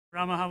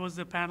Rama, how was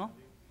the panel?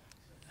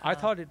 I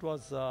thought it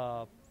was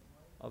a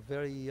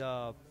very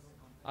a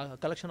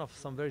collection of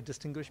some very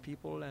distinguished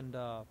people, and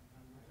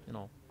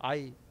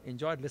I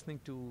enjoyed listening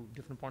to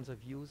different points of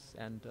views,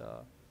 and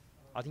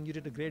I think you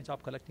did a great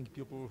job collecting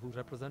people who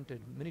represented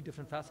many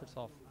different facets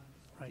of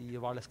the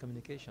wireless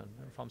communication,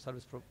 from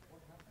service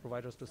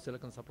providers to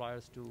silicon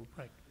suppliers to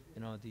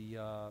the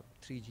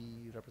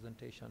 3G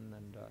representation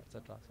and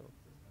etc. So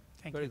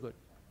very good.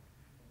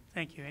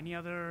 Thank you. Any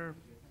other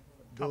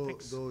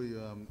topics? Though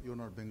you're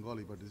not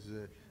Bengali, but this is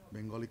a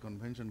Bengali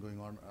convention going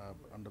on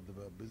under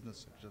the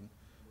business section,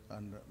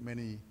 and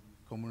many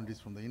communities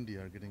from the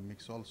India are getting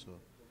mixed also.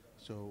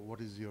 So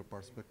what is your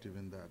perspective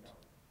in that?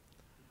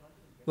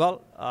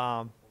 Well,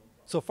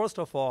 so first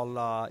of all,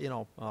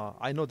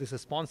 I know this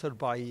is sponsored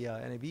by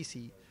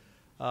NABC,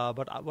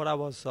 but what I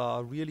was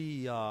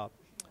really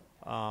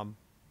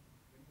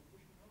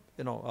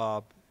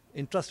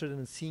interested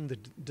in seeing the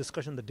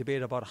discussion, the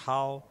debate about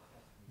how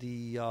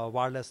the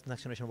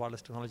next generation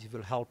wireless technology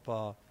will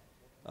help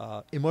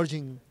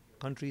emerging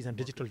countries and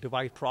digital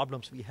divide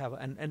problems we have,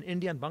 and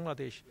India and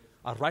Bangladesh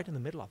are right in the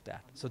middle of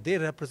that. So they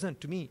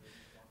represent, to me,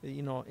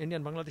 India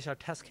and Bangladesh are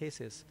test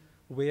cases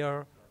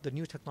where the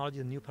new technology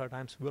and new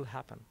paradigms will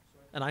happen.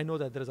 And I know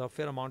that there is a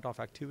fair amount of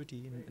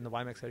activity in the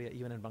WiMAX area,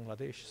 even in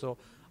Bangladesh. So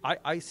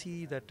I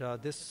see that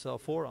this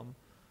forum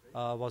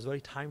was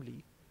very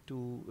timely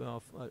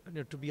to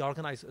be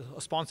organized,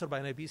 sponsored by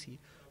NABC,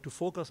 to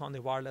focus on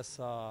the wireless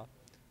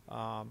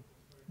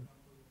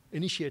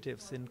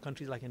initiatives in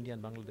countries like India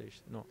and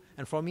Bangladesh.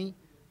 And for me,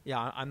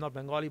 yeah, I'm not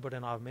Bengali, but I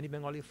have many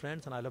Bengali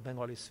friends, and I love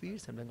Bengali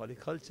sweets and Bengali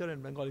culture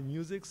and Bengali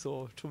music.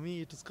 So to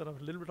me, it is kind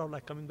of a little bit of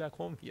like coming back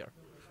home here.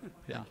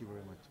 Thank you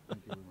very much.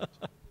 Thank you very much.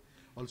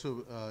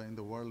 Also, in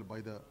the world,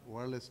 by the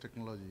wireless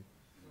technology,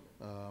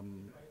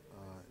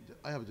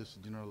 I have just a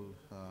general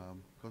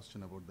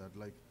question about that.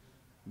 Like,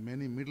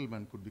 many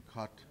middlemen could be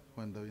cut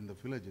when in the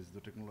villages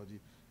the technology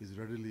is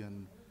readily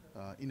and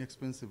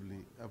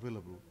inexpensively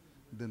available.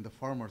 Then the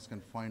farmers can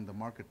find the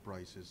market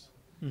prices,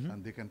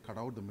 and they can cut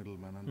out the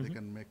middleman, and they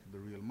can make the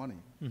real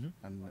money,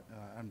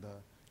 and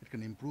it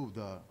can improve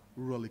the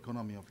rural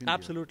economy of India.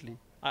 Absolutely.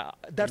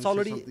 That's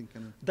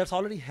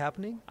already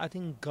happening. I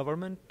think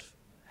government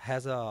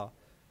has a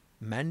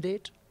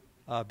mandate.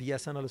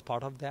 BSNL is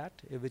part of that,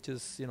 which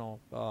is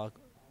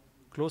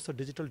close the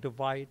digital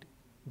divide,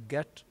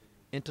 get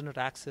internet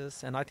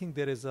access, and I think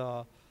there is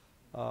a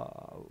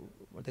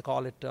what they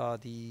call it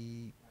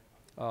the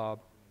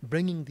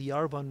bringing the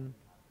urban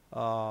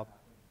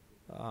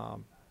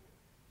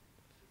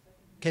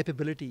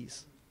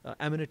capabilities,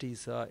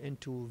 amenities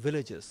into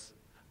villages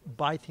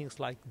by things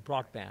like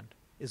broadband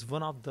is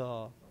one of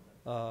the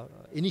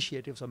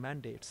initiatives or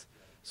mandates.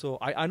 So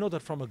I know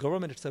that from a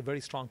government it's a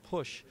very strong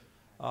push.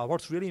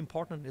 What's really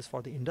important is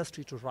for the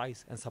industry to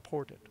rise and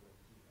support it,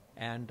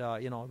 and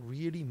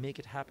really make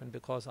it happen,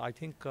 because I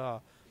think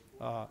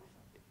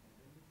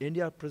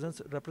India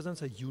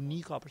represents a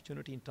unique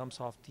opportunity in terms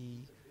of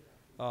the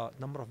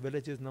number of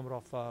villages, number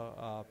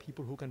of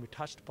people who can be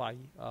touched by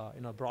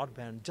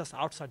broadband just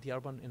outside the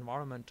urban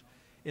environment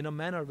in a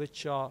manner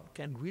which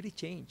can really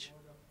change,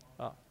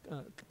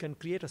 can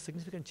create a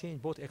significant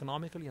change both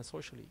economically and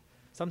socially,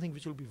 something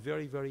which will be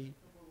very, very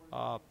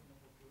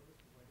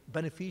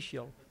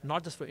beneficial,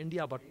 not just for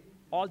India, but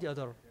all the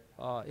other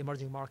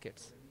emerging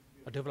markets,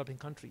 developing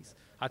countries.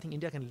 I think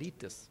India can lead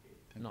this.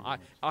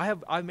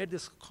 I made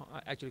this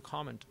actually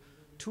comment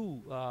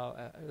to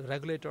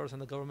regulators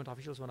and the government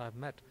officials when I've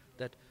met,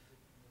 that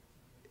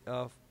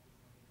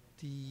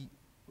the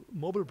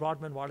mobile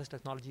broadband wireless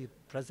technology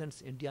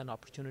presents India an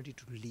opportunity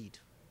to lead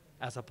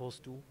as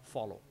opposed to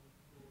follow.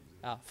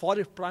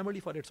 Primarily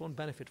for its own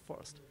benefit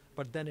first,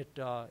 but then it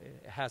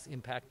has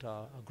impact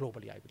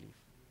globally, I believe.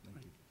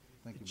 Thank you.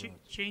 Thank you very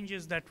much.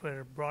 Changes that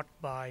were brought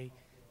by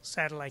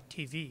satellite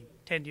TV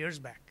 10 years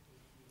back,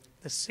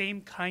 the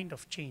same kind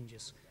of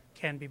changes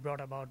can be brought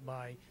about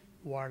by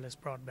wireless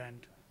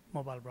broadband,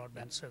 mobile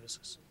broadband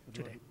services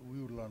today. We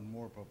would learn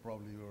more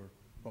probably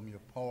from your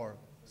power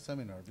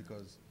seminar,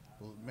 because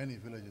many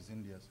villages in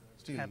India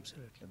still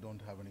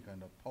don't have any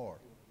kind of power,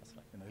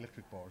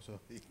 electric power. So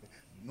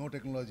no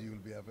technology will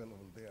be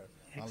available there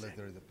unless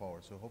there is a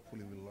power. So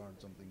hopefully we'll learn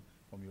something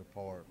from your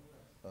power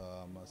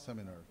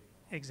seminar.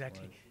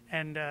 Exactly. Right.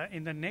 And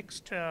in the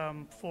next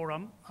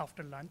forum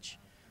after lunch,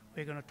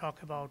 we're going to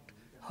talk about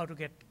how to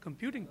get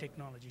computing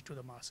technology to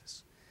the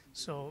masses.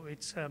 So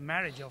it's a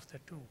marriage of the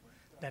two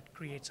that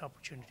creates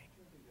opportunity.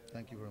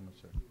 Thank you very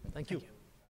much, sir. Thank you.